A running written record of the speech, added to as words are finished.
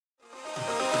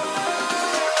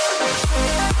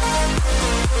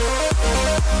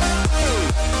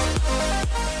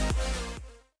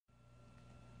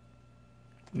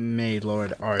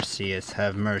Lord Arceus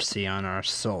have mercy on our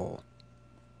soul.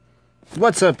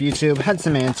 What's up, YouTube?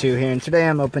 HudsonMan2 here, and today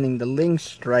I'm opening the Link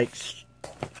Strike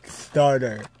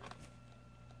Starter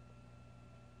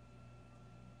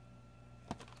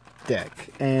deck.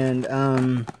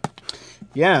 And,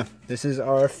 yeah, this is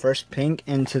our first pink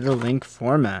into the Link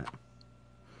format,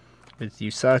 with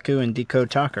Yusaku and Decode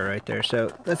Talker right there.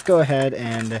 So let's go ahead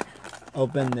and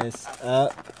open this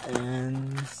up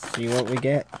and see what we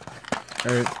get.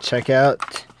 Or check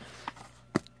out.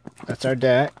 That's our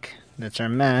deck. That's our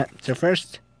mat. So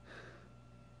first,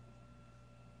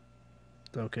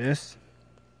 focus.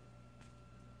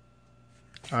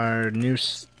 Our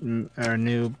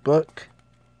new book.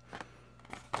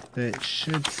 That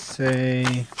should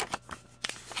say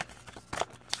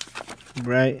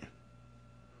right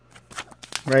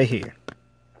here.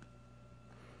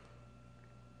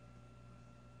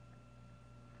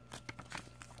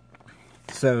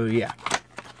 So yeah.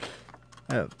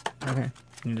 Oh, okay.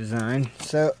 New design.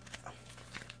 So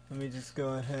let me just go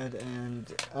ahead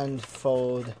and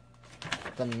unfold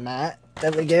the mat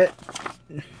that we get.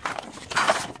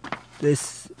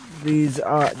 This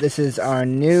is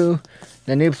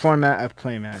the new format of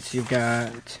playmats. You've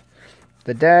got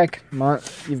the deck,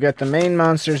 you've got the main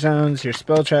monster zones, your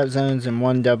spell trap zones, and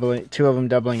two of them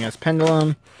doubling as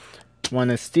pendulum.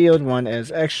 One is sealed, one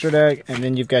is extra deck, and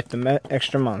then you've got the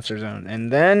extra monster zone.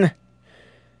 And then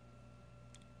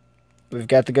we've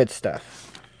got the good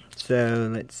stuff. So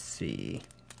let's see.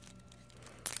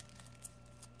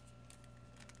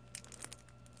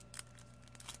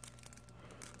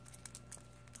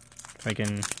 If I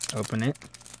can open it.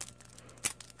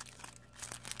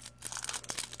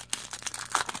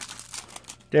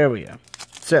 There we go.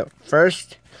 So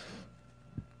first,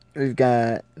 we've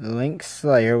got Link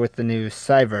Slayer with the new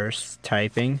Cyverse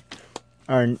typing.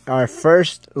 Our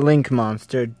first Link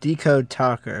monster, Decode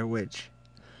Talker, which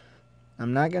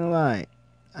I'm not gonna lie,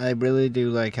 I really do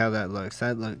like how that looks.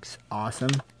 That looks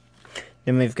awesome.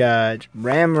 Then we've got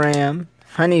Ram,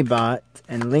 Honeybot,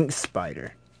 and Link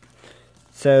Spider.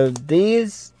 So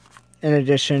these, in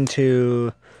addition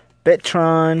to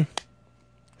Bitron.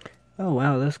 Oh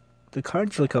wow, the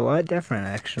cards look a lot different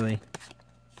actually.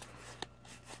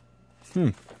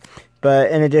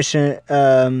 But in addition,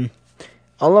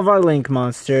 all of our Link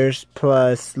monsters,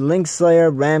 plus Link Slayer,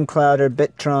 Ram Clouder,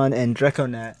 Bitron, and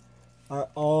Draconet, are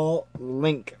all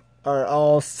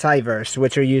Cyverse,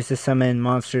 which are used to summon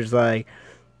monsters like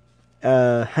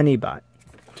Honeybot.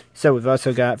 So we've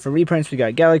also got, for reprints, we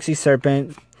got Galaxy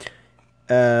Serpent,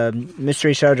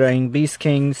 Mystery Shadow Dragon, Beast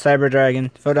King, Cyber Dragon,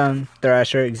 Photon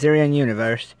Thrasher, Xerion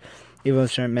Universe, Evil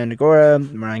Instrument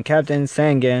Mandagora, Marine Captain,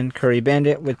 Sangan, Curry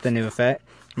Bandit with the new effect,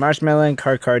 Marshmallow,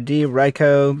 Card D,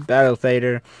 Raikou, Battle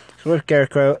Thader, Swift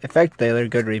Scarecrow, Effect Thaler,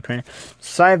 good reprint,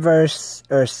 Cyverse,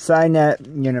 or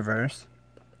Cynet Universe,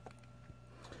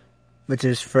 which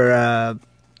is for a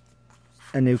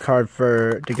new card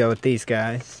to go with these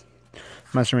guys,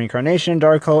 Monster Reincarnation,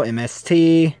 Darkhold,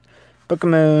 MST, Book of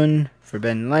Moon,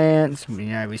 Forbidden Lance,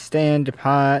 United We Stand,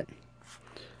 Depot,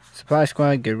 Supply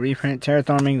Squad, good reprint,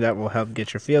 Terraforming, that will help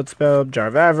get your field spell, Jar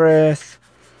of Avarice,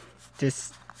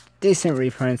 just decent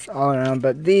reprints all around,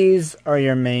 but these are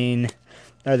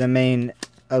the main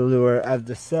allure of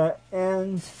the set.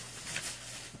 And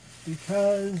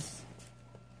because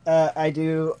one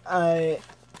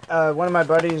of my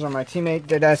buddies or my teammate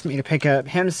did ask me to pick up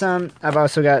him some, I've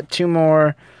also got two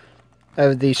more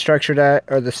of the structure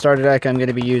deck, or the starter deck, I'm going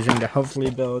to be using to hopefully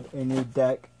build a new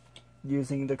deck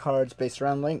using the cards based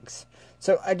around Links.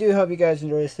 So I do hope you guys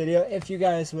enjoy this video. If you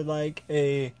guys would like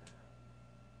a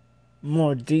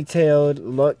more detailed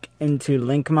look into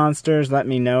Link monsters, let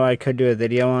me know. I could do a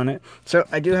video on it. So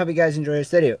I do hope you guys enjoy this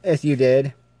video. If you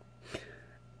did,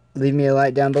 leave me a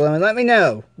like down below and let me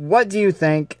know, what do you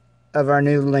think of our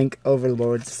new Link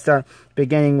Overlords,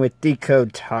 beginning with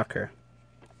Decode Talker.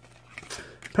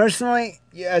 Personally,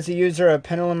 as a user of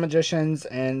Pendulum Magicians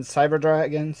and Cyber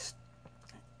Dragons,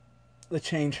 the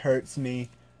change hurts me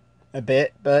a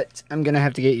bit, but I'm gonna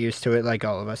have to get used to it like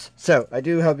all of us. So, I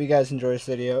do hope you guys enjoy this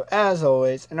video, as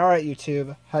always. And alright,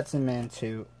 YouTube,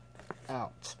 HudsonMan2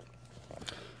 out.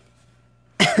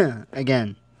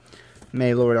 Again,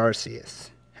 may Lord Arceus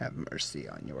have mercy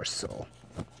on your soul.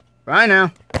 Bye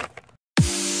now.